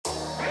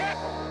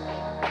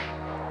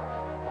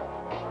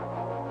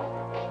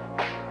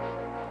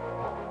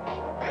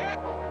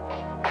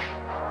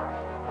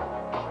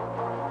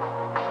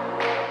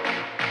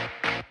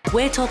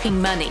We're talking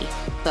money,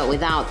 but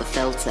without the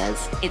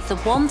filters. It's the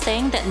one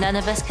thing that none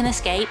of us can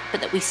escape,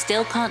 but that we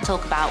still can't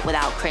talk about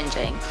without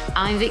cringing.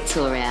 I'm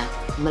Victoria,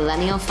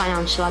 millennial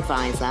financial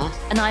advisor.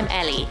 And I'm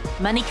Ellie,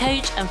 money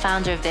coach and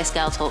founder of This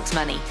Girl Talks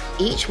Money.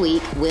 Each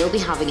week, we'll be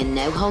having a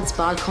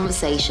no-holds-barred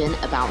conversation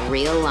about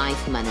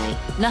real-life money.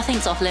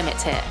 Nothing's off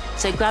limits here,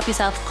 so grab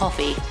yourself a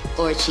coffee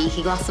or a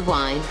cheeky glass of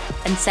wine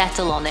and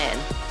settle on in.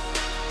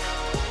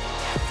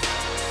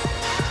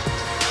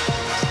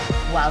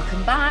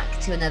 Welcome back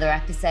to another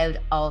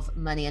episode of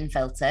Money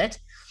Unfiltered.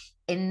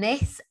 In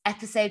this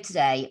episode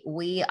today,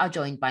 we are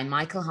joined by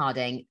Michael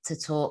Harding to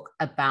talk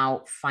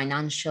about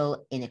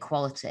financial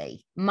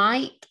inequality.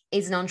 Mike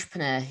is an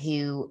entrepreneur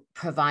who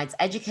provides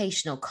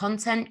educational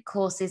content,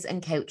 courses,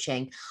 and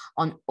coaching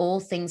on all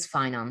things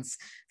finance,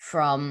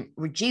 from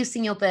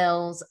reducing your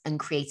bills and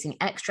creating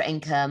extra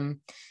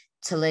income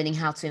to learning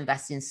how to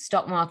invest in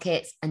stock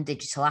markets and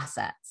digital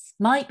assets.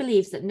 Mike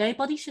believes that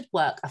nobody should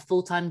work a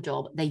full-time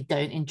job they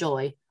don't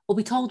enjoy or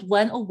be told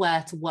when or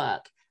where to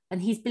work.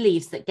 And he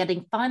believes that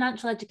getting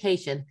financial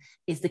education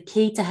is the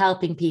key to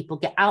helping people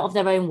get out of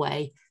their own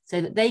way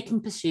so that they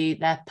can pursue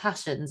their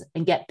passions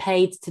and get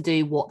paid to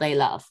do what they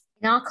love.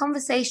 In our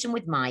conversation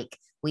with Mike,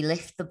 we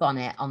lift the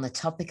bonnet on the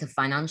topic of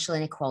financial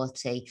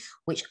inequality,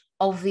 which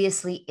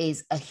obviously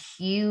is a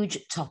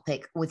huge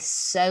topic with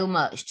so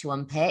much to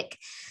unpick.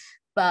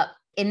 But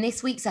in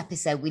this week's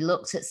episode, we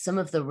looked at some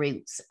of the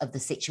roots of the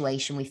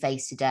situation we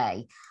face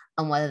today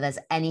and whether there's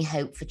any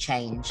hope for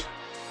change.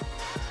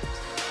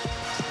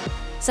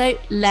 So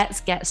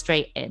let's get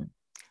straight in.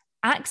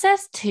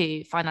 Access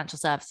to financial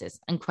services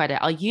and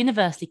credit are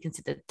universally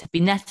considered to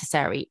be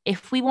necessary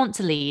if we want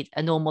to lead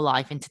a normal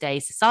life in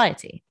today's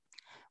society.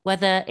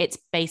 Whether it's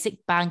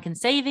basic bank and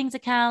savings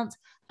accounts,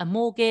 a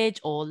mortgage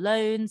or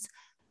loans,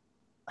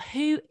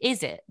 who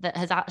is it that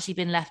has actually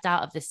been left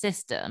out of the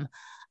system?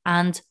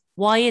 And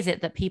why is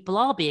it that people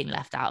are being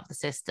left out of the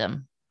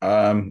system?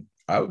 I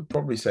would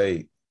probably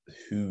say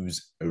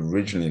who's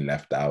originally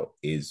left out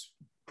is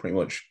pretty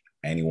much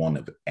anyone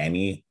of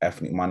any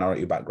ethnic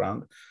minority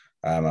background.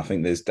 I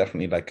think there's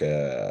definitely like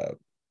a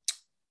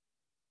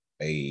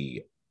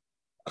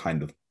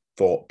kind of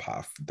thought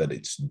path that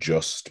it's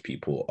just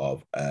people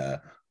of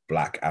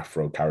Black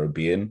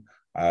Afro-Caribbean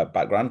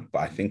background, but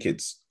I think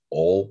it's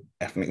all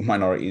ethnic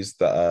minorities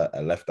that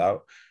are left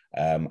out.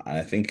 And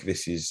I think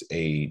this is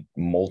a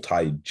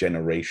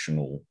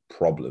multi-generational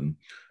problem,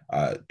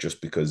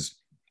 just because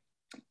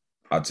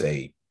I'd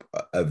say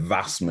a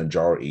vast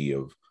majority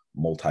of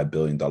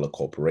multi-billion-dollar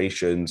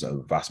corporations, a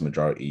vast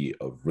majority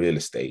of real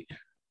estate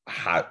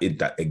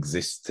that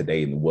exists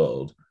today in the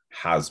world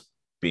has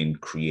been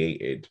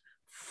created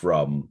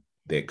from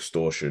the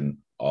extortion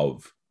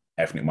of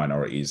ethnic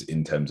minorities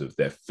in terms of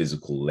their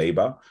physical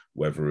labor,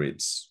 whether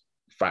it's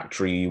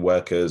factory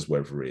workers,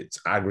 whether it's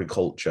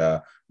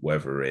agriculture,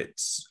 whether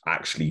it's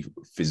actually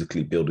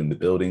physically building the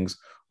buildings.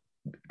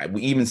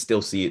 We even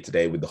still see it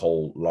today with the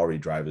whole lorry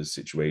drivers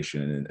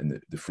situation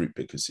and the fruit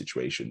pickers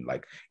situation.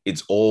 Like,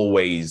 it's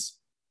always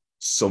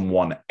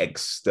someone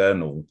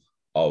external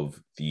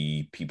of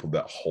the people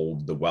that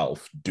hold the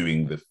wealth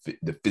doing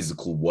the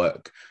physical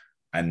work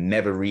and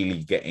never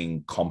really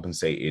getting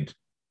compensated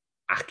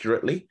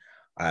accurately.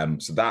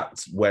 So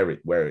that's where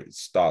it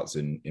starts,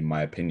 in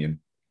my opinion.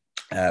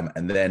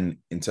 And then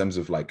in terms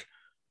of like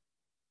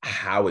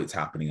how it's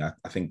happening,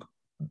 I think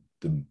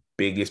the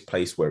biggest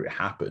place where it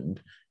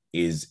happened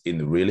is in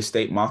the real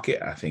estate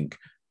market. I think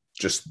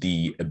just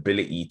the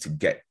ability to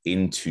get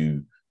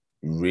into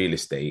real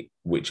estate,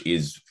 which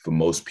is for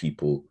most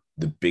people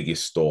the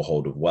biggest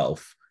storehold of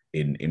wealth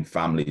in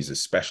families,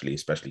 especially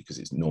because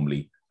it's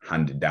normally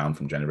handed down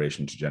from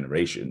generation to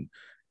generation,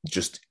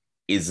 just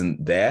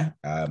isn't there.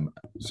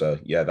 So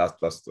yeah, that's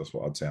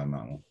what I'd say on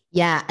that one.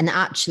 Yeah, and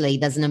actually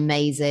there's an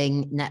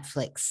amazing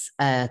Netflix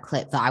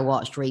clip that I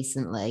watched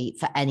recently.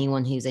 For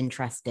anyone who's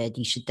interested,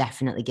 you should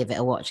definitely give it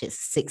a watch.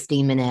 It's a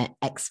 16-minute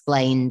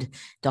explained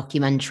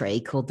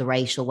documentary called The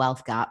Racial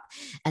Wealth Gap,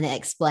 and it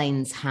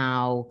explains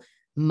how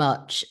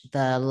much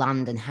the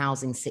land and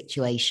housing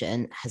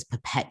situation has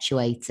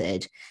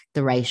perpetuated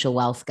the racial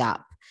wealth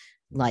gap,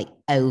 like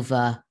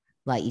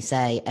you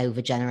say,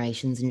 over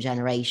generations and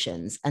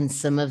generations. And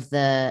some of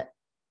the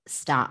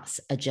stats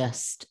are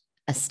just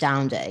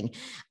astounding.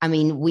 I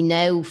mean, we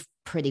know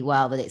pretty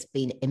well that it's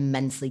been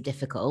immensely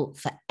difficult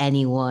for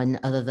anyone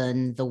other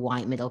than the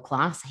white middle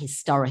class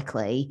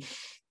historically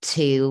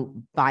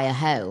to buy a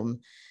home.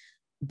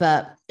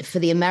 But for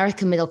the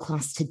American middle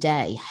class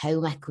today,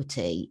 home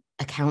equity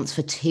accounts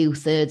for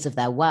 2/3 of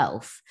their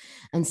wealth.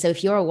 And so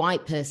if you're a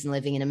white person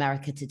living in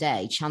America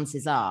today,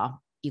 chances are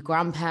your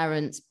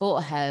grandparents bought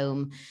a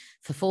home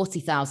for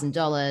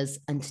 $40,000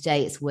 and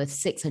today it's worth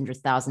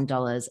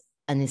 $600,000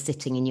 and is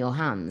sitting in your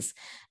hands.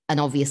 And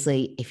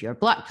obviously, if you're a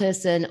Black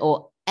person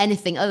or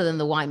anything other than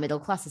the white middle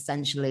class,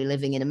 essentially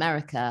living in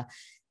America,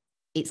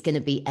 it's going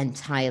to be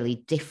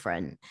entirely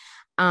different.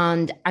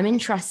 And I'm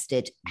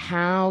interested,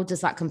 how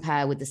does that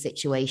compare with the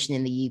situation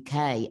in the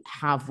UK?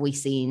 Have we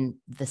seen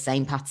the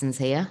same patterns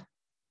here?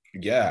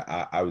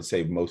 Yeah, I would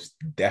say most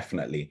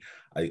definitely.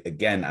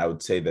 I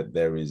would say that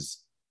there is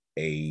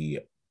a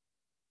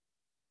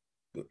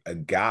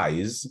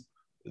guise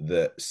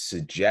that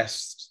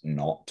suggests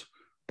not,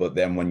 but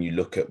then when you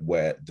look at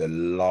where the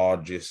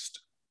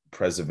largest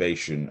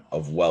preservation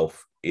of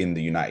wealth in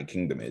the United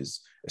Kingdom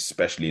is,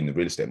 especially in the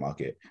real estate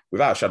market,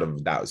 without a shadow of a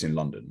doubt, it's in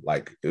London.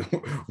 Like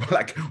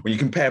when you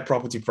compare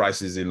property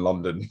prices in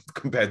London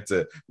compared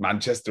to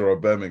Manchester or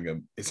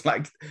Birmingham, it's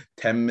like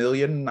 10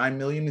 million, 9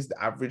 million is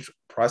the average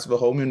price of a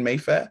home in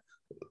Mayfair.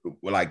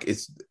 Like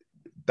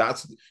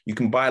you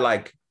can buy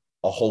like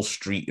a whole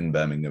street in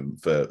Birmingham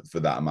for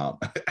that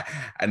amount.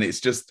 And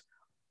it's just,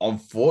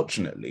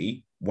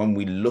 unfortunately, when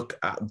we look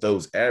at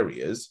those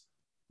areas,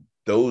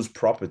 those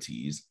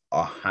properties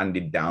are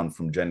handed down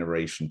from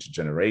generation to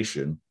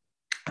generation.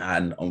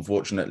 And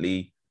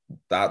unfortunately,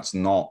 that's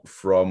not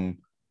from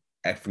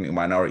ethnic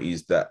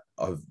minorities that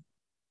have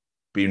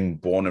been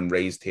born and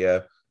raised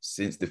here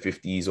since the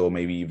 50s, or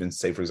maybe even,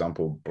 say, for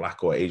example,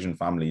 Black or Asian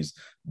families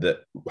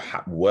that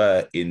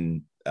were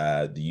in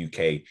the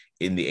UK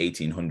in the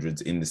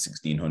 1800s, in the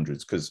 1600s,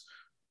 because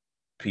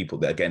people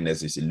that, again,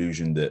 there's this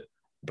illusion that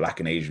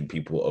Black and Asian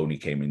people only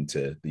came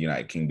into the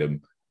United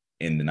Kingdom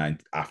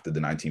after the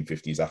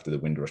 1950s, after the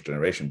Windrush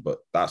generation, but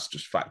that's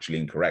just factually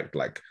incorrect.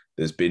 Like,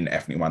 there's been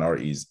ethnic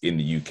minorities in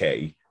the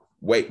UK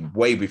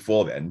way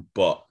before then,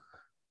 but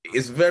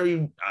it's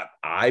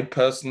I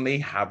personally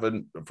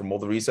haven't, from all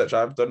the research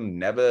I've done,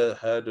 never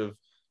heard of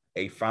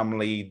a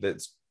family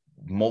that's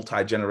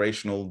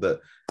multi-generational that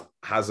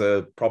has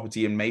a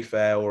property in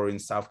Mayfair or in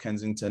South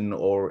Kensington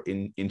or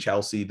in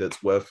Chelsea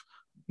that's worth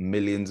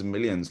millions and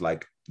millions.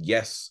 Like,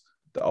 yes,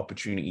 the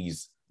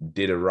opportunities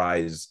did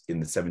arise in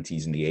the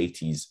 70s and the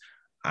 80s,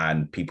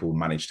 and people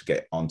managed to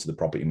get onto the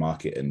property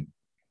market and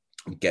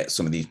get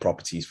some of these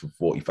properties for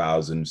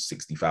 40,000,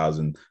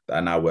 60,000 that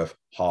are now worth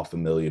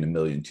 500,000, 1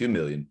 million, 2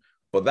 million.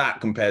 But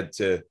that compared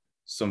to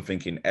something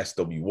in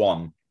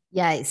SW1.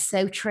 Yeah, it's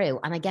so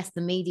true. And I guess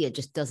the media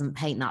just doesn't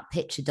paint that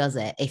picture, does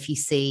it? If you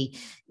see,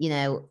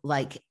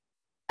 like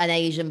an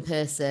Asian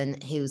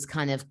person who's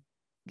kind of,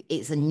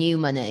 it's a new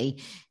money,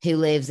 who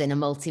lives in a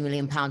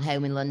multi-million-pound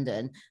home in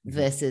London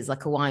versus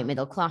like a white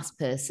middle-class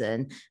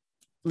person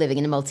living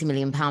in a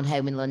multi-million-pound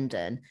home in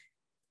London,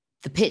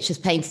 the picture's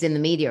painted in the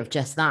media of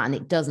just that, and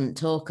it doesn't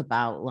talk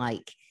about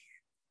like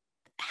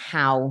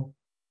how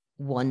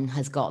one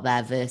has got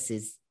there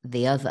versus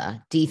the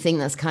other. Do you think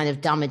that's kind of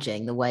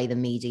damaging, the way the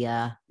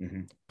media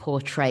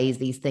portrays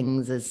these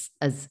things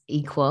as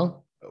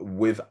equal?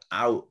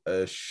 Without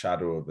a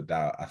shadow of a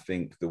doubt, I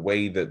think the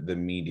way that the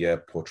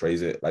media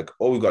portrays it, like,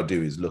 all we've got to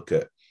do is look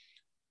at,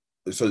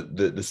 so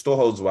the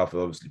storeholders of wealth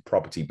are obviously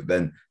property, but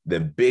then the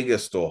bigger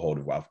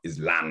storeholder of wealth is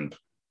land,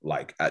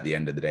 like, at the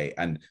end of the day.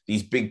 And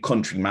these big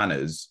country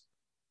manors,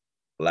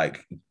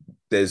 like,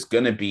 there's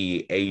going to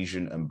be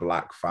Asian and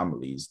Black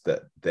families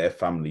that their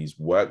families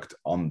worked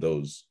on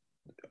those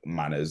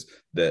manors,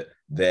 that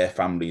their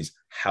families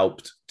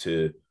helped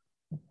to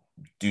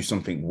do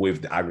something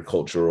with the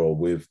agriculture or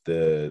with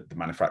the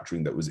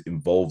manufacturing that was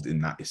involved in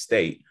that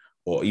estate,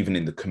 or even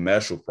in the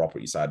commercial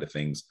property side of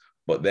things.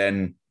 But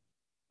then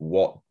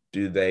what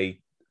do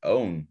they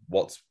own?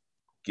 What's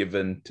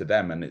given to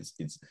them? And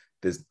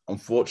there's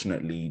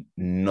unfortunately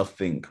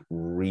nothing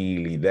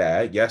really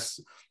there. Yes,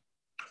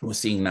 we're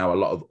seeing now a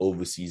lot of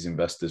overseas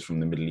investors from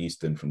the Middle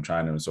East and from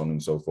China and so on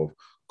and so forth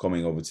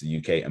coming over to the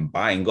UK and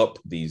buying up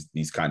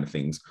these kind of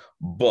things.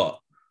 But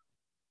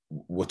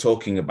we're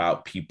talking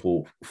about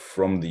people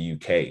from the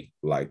UK,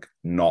 like,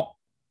 not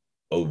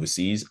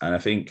overseas. And I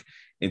think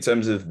in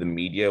terms of the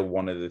media,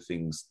 one of the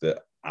things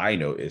that I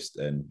noticed,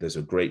 and there's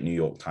a great New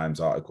York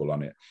Times article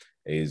on it,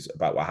 is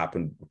about what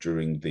happened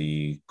during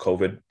the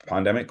COVID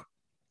pandemic,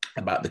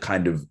 about the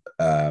kind of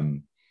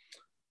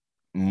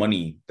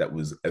money that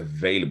was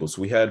available.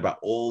 So we heard about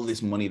all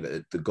this money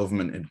that the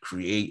government had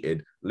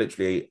created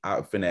literally out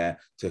of thin air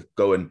to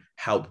go and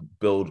help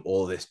build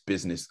all this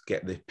business,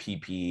 get the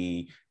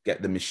PPE,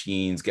 get the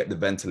machines, get the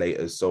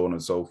ventilators, so on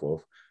and so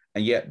forth.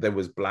 And yet there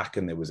was Black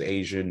and there was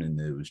Asian and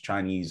there was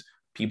Chinese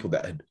people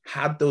that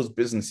had those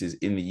businesses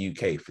in the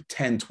UK for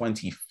 10,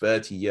 20,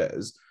 30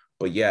 years,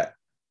 but yet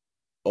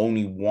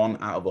only 1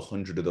 out of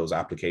 100 of those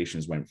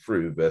applications went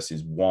through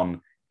versus 1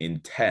 in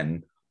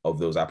 10 of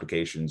those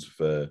applications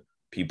for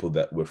people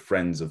that were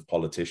friends of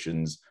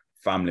politicians,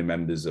 family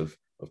members of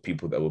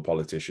people that were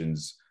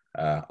politicians.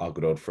 Our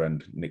good old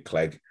friend Nick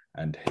Clegg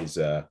and his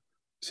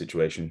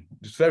situation.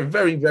 It's very,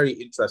 very, very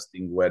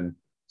interesting when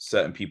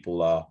certain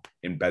people are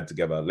in bed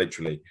together,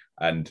 literally,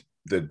 and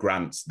the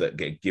grants that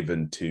get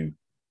given to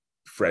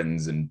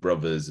friends and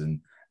brothers and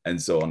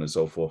so on and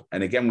so forth.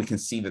 And again, we can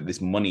see that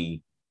this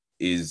money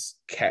is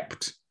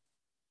kept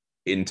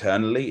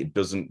internally. It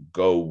doesn't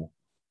go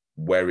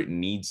where it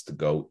needs to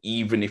go,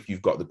 even if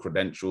you've got the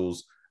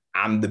credentials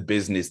and the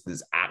business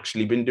that's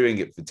actually been doing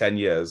it for 10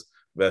 years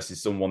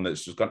versus someone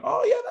that's just gone,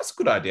 oh yeah, that's a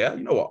good idea.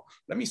 You know what?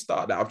 Let me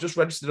start that. I've just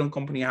registered on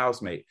Company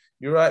House, mate.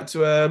 You're right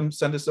to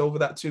send us over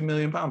that £2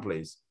 million,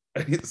 please.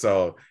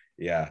 So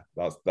yeah,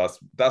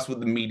 that's what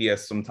the media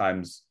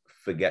sometimes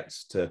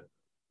forgets to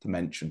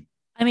mention.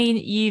 I mean,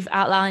 you've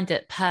outlined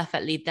it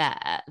perfectly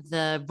there.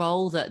 The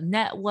role that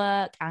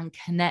network and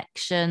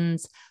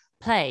connections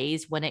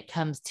plays when it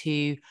comes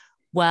to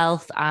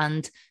wealth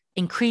and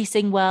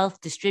increasing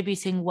wealth,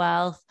 distributing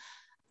wealth.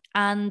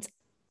 And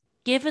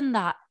given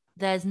that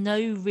there's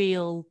no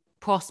real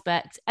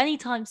prospect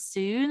anytime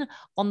soon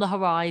on the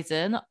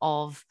horizon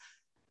of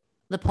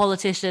the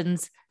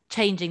politicians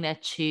changing their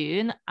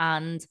tune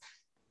and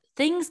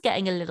things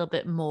getting a little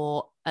bit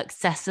more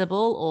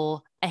accessible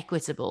or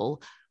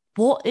equitable,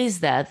 what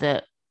is there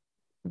that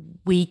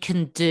we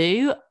can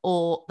do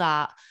or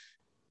that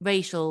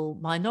racial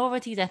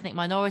minorities, ethnic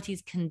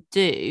minorities can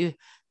do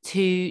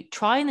to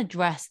try and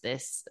address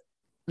this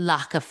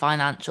lack of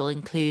financial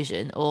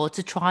inclusion or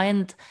to try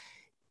and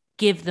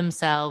give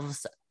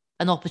themselves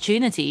an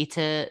opportunity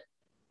to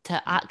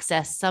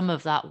access some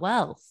of that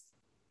wealth?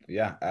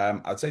 Yeah,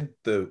 I'd say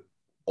the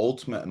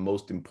ultimate and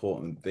most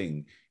important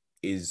thing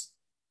is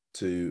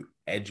to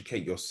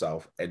educate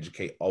yourself,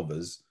 educate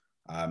others,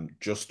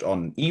 just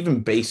on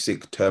even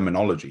basic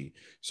terminology.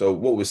 So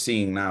what we're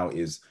seeing now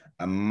is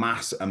a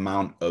mass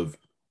amount of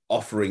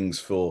offerings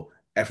for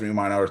ethnic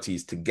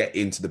minorities to get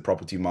into the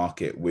property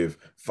market with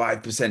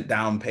 5%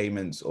 down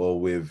payments or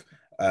with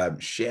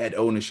shared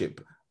ownership.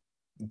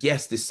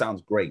 Yes, this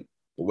sounds great,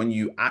 but when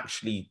you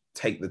actually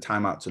take the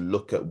time out to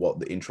look at what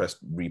the interest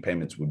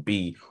repayments would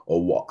be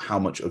or how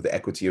much of the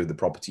equity of the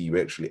property you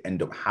actually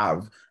end up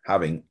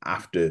having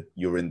after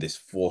you're in this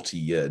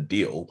 40-year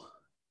deal,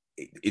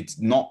 it's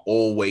not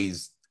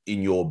always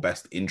in your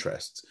best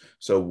interests.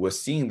 So we're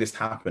seeing this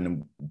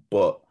happen,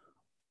 but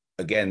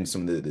again,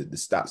 some of the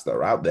stats that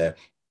are out there,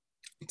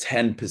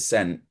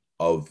 10%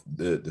 of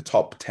the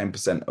top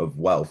 10% of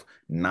wealth,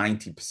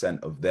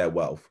 90% of their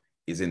wealth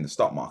is in the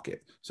stock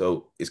market.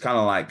 So it's kind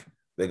of like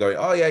they're going,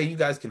 oh yeah, you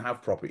guys can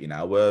have property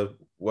now.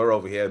 We're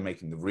over here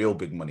making the real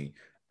big money.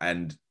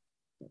 And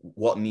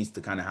what needs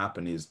to kind of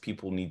happen is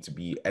people need to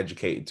be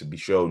educated to be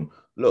shown,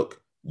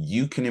 look,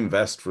 you can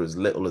invest for as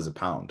little as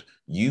 £1.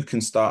 You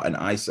can start an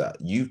ISA.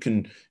 You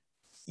can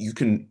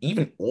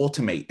even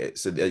automate it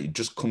so that it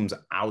just comes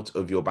out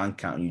of your bank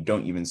account and you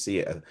don't even see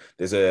it.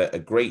 There's a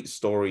great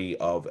story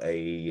of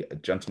a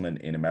gentleman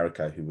in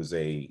America who was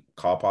a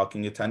car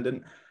parking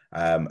attendant.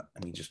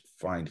 Let me just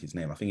find his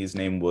name. I think his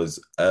name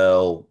was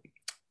Earl.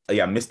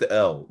 Yeah, Mr.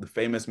 Earl, the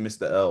famous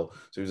Mr. Earl.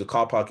 So he was a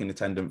car parking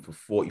attendant for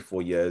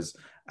 44 years.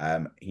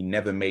 He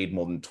never made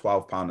more than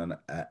 £12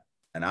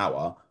 an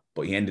hour,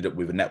 but he ended up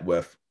with a net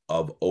worth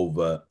of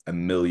over $1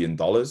 million.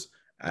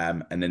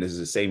 And then there's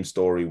the same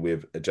story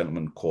with a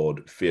gentleman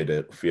called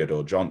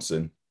Theodore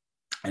Johnson,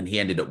 and he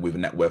ended up with a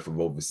net worth of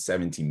over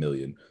 70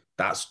 million.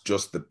 That's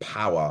just the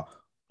power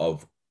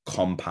of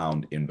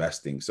compound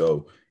investing.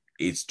 So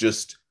it's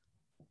just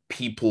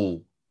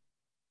people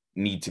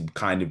need to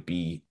kind of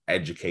be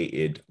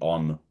educated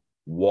on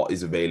what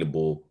is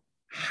available,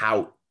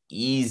 how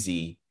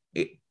easy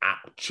it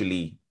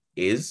actually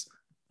is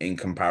in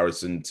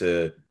comparison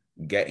to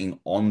getting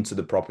onto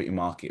the property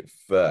market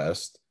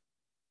first.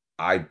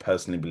 I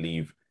personally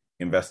believe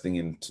investing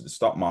into the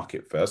stock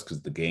market first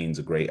because the gains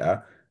are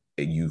greater.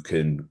 You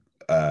can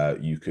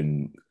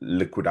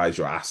liquidize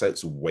your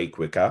assets way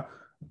quicker,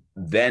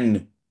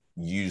 then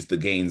use the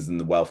gains and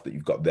the wealth that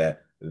you've got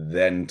there,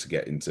 then to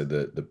get into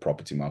the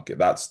property market.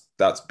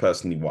 That's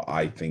personally what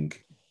I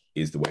think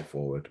is the way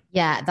forward.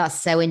 Yeah,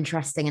 that's so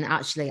interesting. And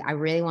actually, I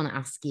really want to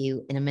ask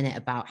you in a minute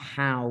about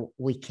how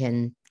we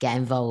can get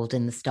involved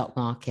in the stock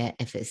market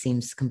if it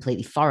seems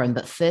completely foreign.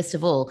 But first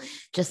of all,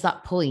 just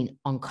that point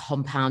on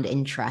compound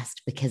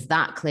interest, because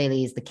that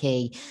clearly is the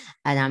key.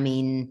 And I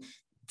mean,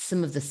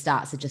 some of the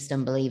stats are just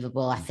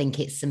unbelievable. I think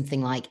it's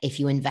something like if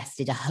you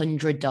invested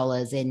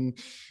 $100 in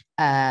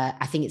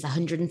I think it's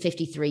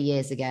 153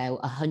 years ago,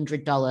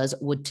 $100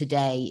 would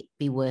today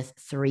be worth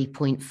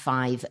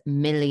 $3.5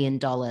 million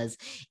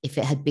if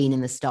it had been in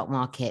the stock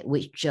market,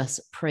 which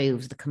just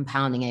proves the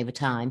compounding over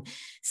time.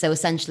 So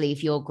essentially,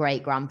 if your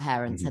great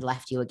grandparents had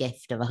left you a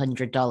gift of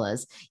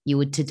 $100, you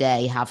would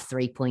today have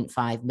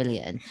 3.5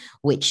 million,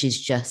 which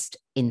is just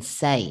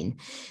insane.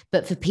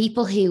 But for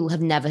people who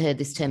have never heard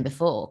this term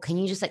before, can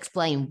you just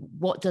explain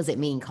what does it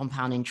mean,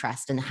 compound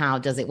interest, and how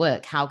does it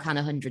work? How can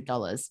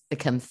 $100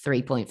 become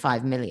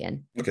 3.5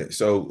 million? Okay,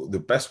 so the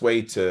best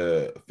way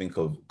to think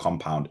of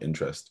compound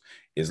interest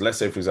is, let's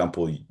say, for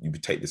example, you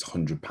take this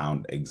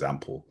 £100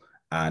 example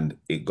and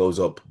it goes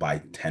up by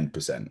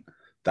 10%.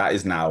 That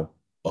is now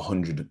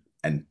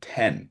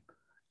 110.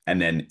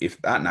 And then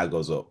if that now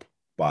goes up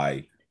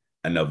by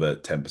another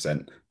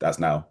 10%, that's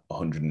now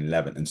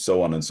 111, and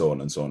so on and so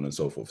on and so on and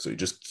so forth. So it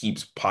just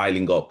keeps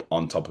piling up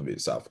on top of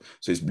itself.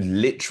 So it's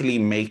literally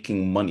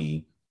making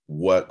money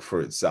work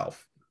for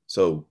itself.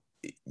 So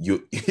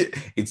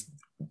it's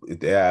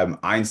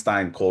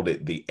Einstein called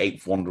it the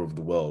eighth wonder of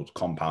the world,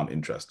 compound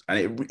interest.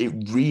 And it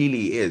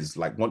really is.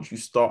 Like, once you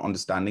start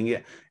understanding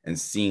it and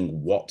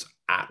seeing what's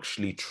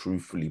actually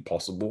truthfully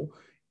possible,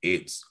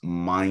 it's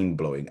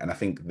mind-blowing. And I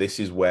think this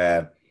is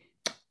where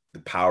the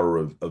power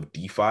of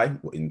DeFi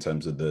in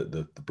terms of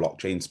the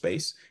blockchain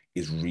space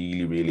is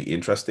really, really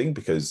interesting,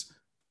 because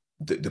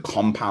the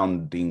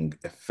compounding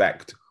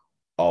effect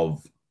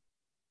of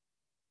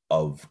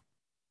of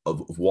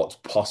what's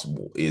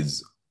possible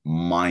is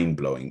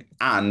mind-blowing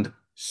and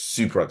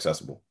super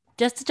accessible.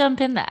 Just to jump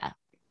in there,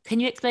 can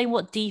you explain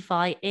what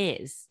DeFi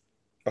is?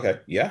 Okay,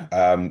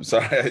 yeah.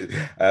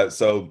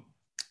 So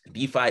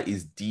DeFi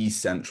is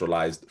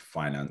decentralized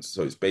finance.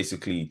 So it's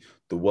basically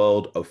the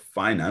world of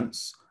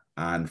finance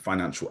and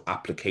financial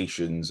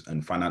applications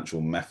and financial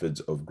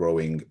methods of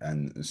growing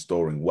and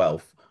storing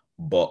wealth,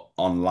 but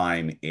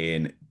online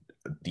in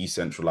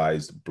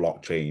decentralized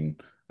blockchain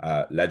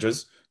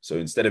ledgers. So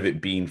instead of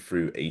it being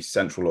through a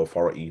central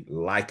authority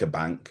like a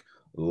bank,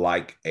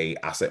 like a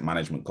asset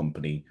management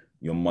company,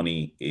 your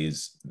money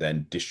is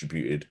then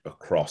distributed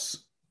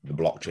across the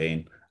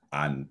blockchain,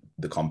 and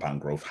the compound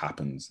growth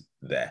happens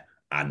there,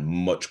 and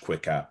much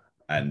quicker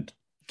and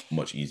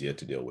much easier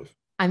to deal with.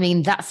 I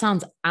mean, that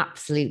sounds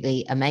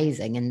absolutely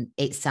amazing, and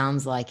it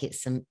sounds like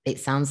it's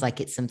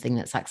something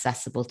that's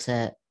accessible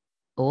to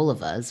all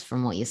of us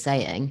from what you're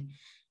saying.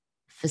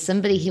 For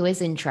somebody who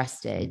is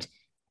interested,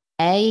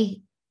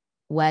 A,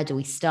 where do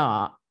we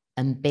start?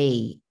 And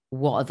B,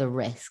 what are the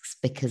risks?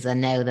 Because I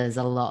know there's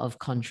a lot of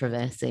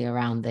controversy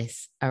around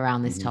this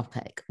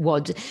topic.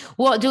 What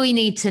do we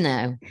need to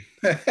know?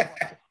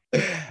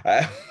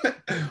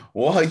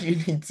 What you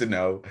need to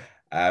know,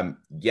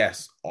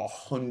 yes,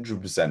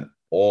 100%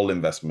 all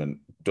investment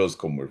does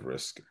come with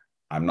risk.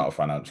 I'm not a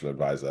financial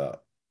advisor.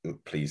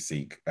 Please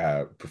seek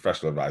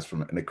professional advice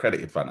from an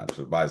accredited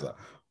financial advisor.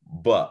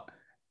 But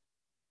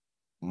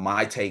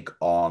my take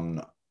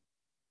on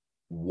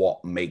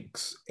what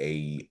makes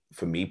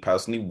for me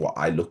personally, what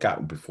I look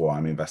at before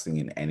I'm investing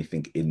in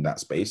anything in that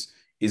space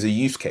is a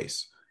use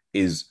case.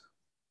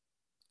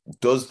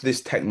 Does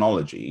this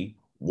technology,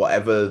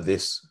 whatever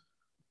this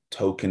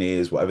token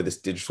is, whatever this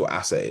digital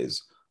asset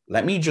is,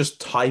 let me just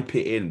type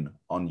it in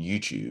on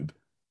YouTube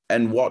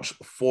and watch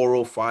 4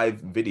 or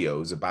 5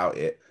 videos about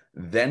it,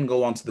 then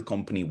go onto the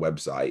company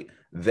website,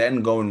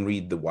 then go and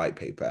read the white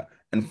paper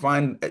and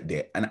find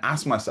it and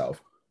ask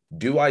myself,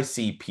 do I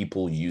see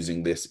people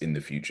using this in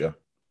the future?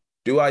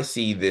 Do I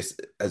see this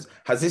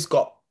has this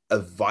got a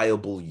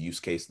viable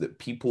use case that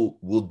people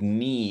would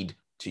need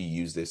to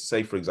use this?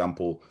 Say, for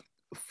example,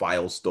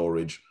 file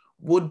storage.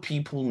 Would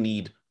people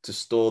need to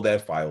store their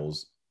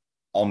files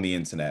on the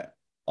internet,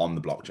 on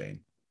the blockchain?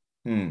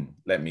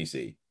 Let me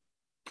see.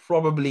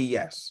 Probably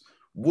yes.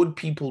 Would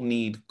people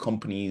need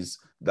companies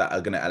that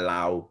are going to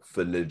allow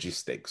for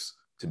logistics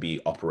to be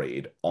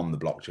operated on the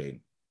blockchain?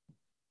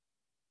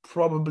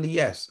 Probably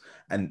yes.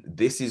 And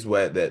this is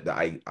where that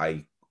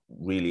I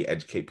really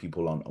educate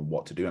people on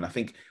what to do. And I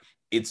think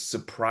it's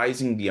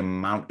surprising the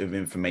amount of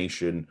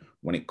information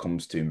when it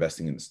comes to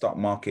investing in the stock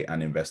market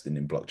and investing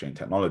in blockchain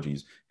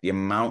technologies, the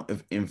amount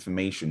of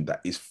information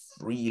that is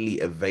freely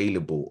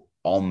available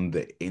on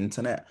the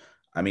internet.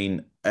 I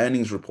mean,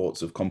 earnings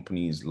reports of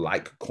companies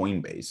like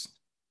Coinbase,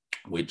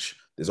 which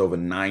there's over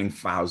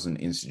 9,000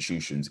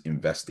 institutions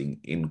investing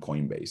in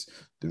Coinbase.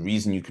 The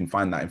reason you can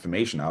find that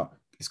information out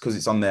is because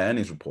it's on their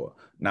earnings report.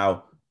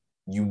 Now,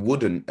 you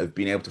wouldn't have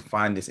been able to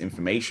find this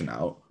information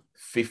out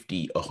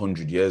 50,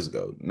 100 years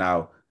ago.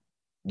 Now,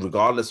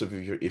 regardless of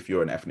if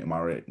you're an ethnic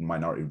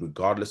minority,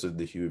 regardless of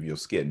the hue of your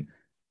skin,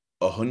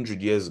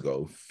 100 years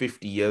ago,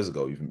 50 years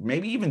ago,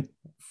 maybe even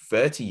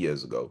 30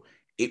 years ago,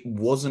 it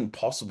wasn't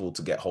possible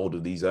to get hold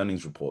of these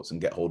earnings reports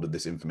and get hold of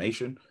this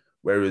information,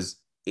 whereas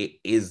it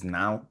is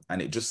now.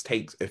 And it just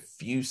takes a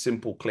few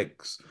simple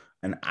clicks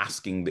and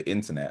asking the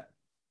internet,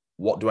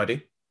 what do I do?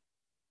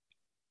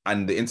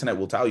 And the internet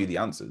will tell you the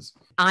answers.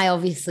 I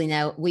obviously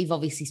know, we've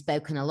obviously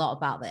spoken a lot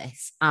about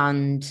this,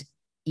 and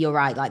you're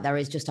right, like there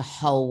is just a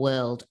whole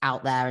world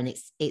out there, and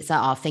it's at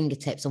our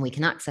fingertips and we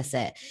can access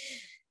it.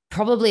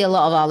 Probably a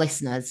lot of our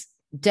listeners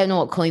don't know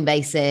what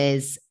Coinbase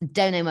is,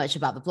 don't know much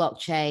about the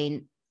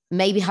blockchain,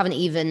 maybe haven't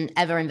even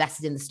ever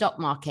invested in the stock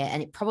market,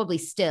 and it probably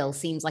still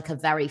seems like a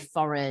very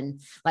foreign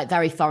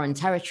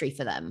territory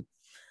for them.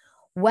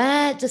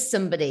 Where does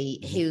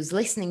somebody who's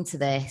listening to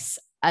this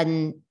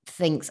and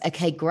thinks,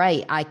 okay,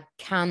 great, I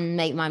can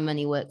make my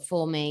money work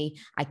for me,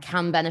 I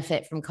can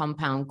benefit from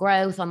compound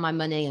growth on my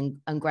money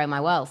and grow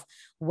my wealth,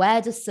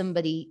 where does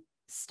somebody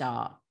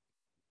start?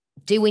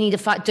 Do we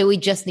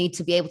just need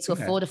to be able to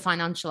afford a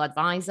financial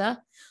advisor,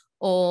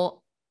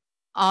 or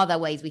are there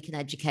ways we can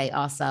educate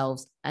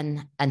ourselves,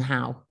 and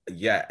how?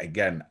 Yeah,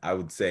 again, I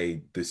would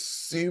say the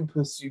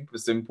super, super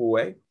simple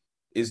way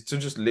is to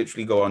just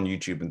literally go on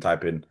YouTube and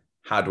type in,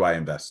 how do I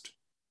invest?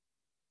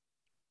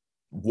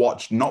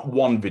 Watch not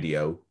one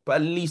video,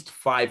 but at least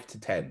 5 to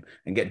 10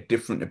 and get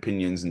different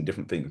opinions and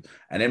different things.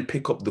 And then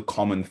pick up the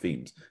common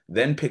themes.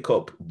 Then pick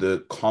up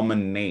the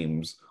common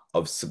names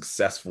of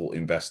successful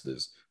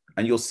investors.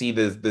 And you'll see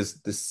there's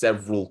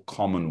several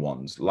common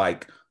ones,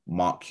 like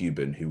Mark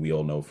Cuban, who we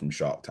all know from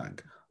Shark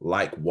Tank,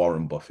 like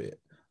Warren Buffett,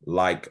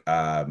 like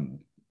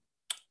don't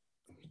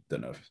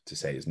know to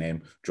say his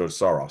name, George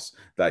Soros.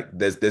 Like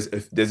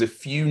there's a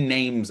few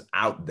names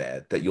out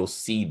there that you'll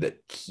see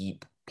that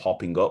keep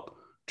popping up.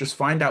 Just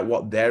find out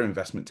what their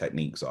investment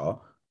techniques are,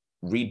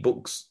 read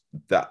books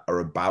that are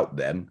about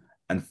them,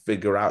 and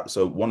figure out.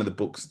 So one of the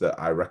books that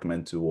I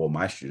recommend to all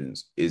my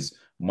students is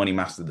Money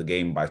Master the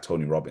Game by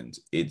Tony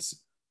Robbins.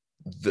 It's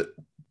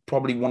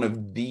probably one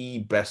of the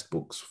best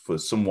books for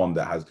someone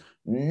that has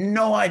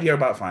no idea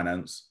about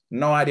finance,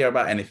 no idea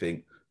about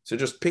anything. So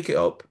just pick it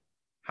up,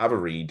 have a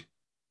read,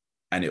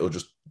 and it'll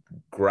just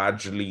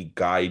gradually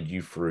guide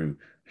you through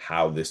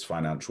how this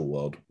financial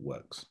world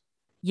works.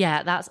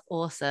 Yeah, that's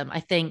awesome. I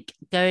think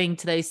going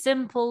to those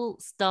simple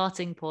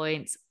starting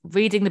points,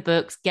 reading the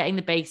books, getting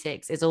the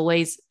basics is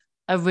always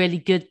a really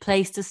good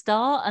place to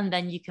start. And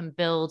then you can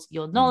build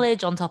your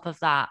knowledge on top of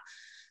that.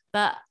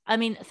 But I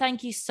mean,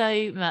 thank you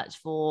so much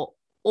for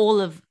all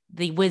of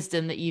the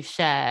wisdom that you've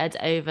shared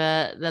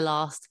over the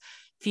last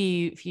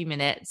few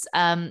minutes.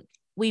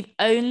 We've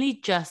only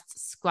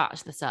just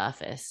scratched the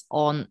surface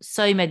on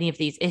so many of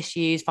these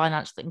issues: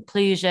 financial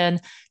inclusion,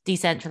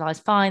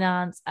 decentralized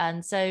finance.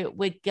 And so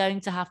we're going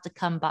to have to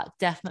come back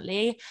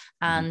definitely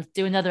and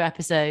do another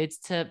episode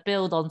to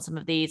build on some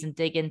of these and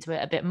dig into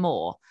it a bit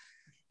more.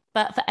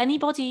 But for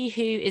anybody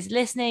who is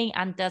listening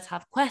and does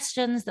have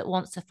questions, that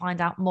wants to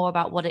find out more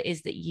about what it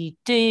is that you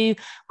do,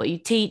 what you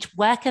teach,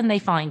 where can they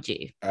find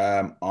you?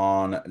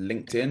 On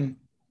LinkedIn,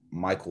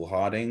 Michael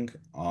Harding.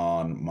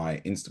 On my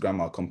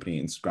Instagram, our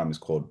company Instagram is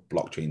called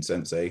Blockchain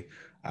Sensei.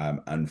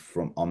 And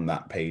on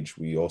that page,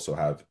 we also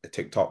have a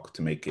TikTok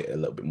to make it a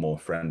little bit more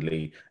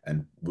friendly,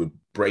 and we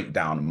break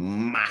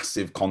down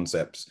massive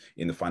concepts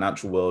in the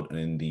financial world and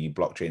in the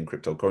blockchain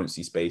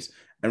cryptocurrency space,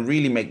 and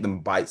really make them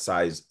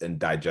bite-sized and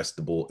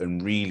digestible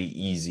and really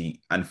easy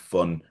and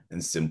fun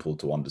and simple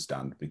to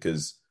understand,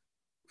 because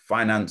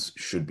finance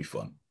should be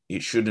fun.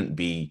 It shouldn't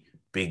be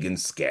big and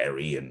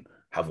scary and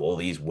have all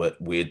these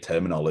weird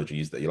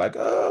terminologies that you're like,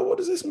 oh, what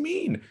does this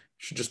mean? It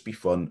should just be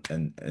fun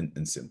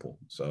and simple.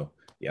 So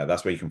yeah,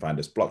 that's where you can find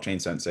us. Blockchain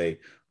Sensei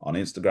on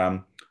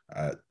Instagram,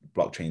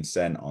 Blockchain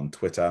Sen on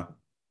Twitter,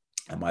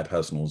 and my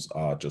personals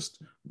are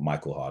just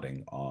Michael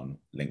Harding on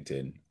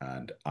LinkedIn,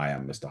 and I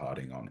am Mr.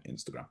 Harding on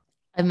Instagram.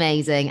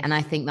 Amazing. And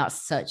I think that's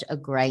such a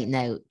great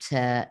note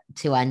to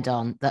end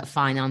on, that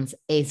finance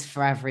is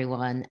for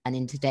everyone. And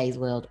in today's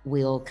world,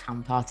 we all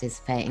can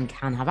participate and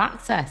can have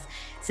access.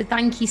 So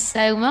thank you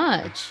so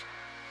much.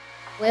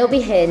 We'll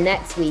be here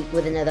next week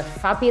with another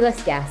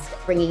fabulous guest,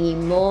 bringing you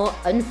more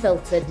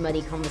unfiltered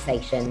money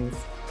conversations.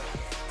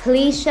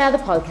 Please share the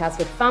podcast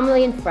with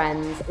family and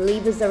friends,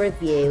 leave us a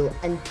review,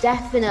 and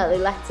definitely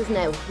let us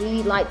know who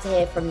you'd like to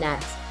hear from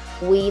next.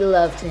 We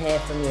love to hear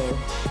from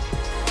you.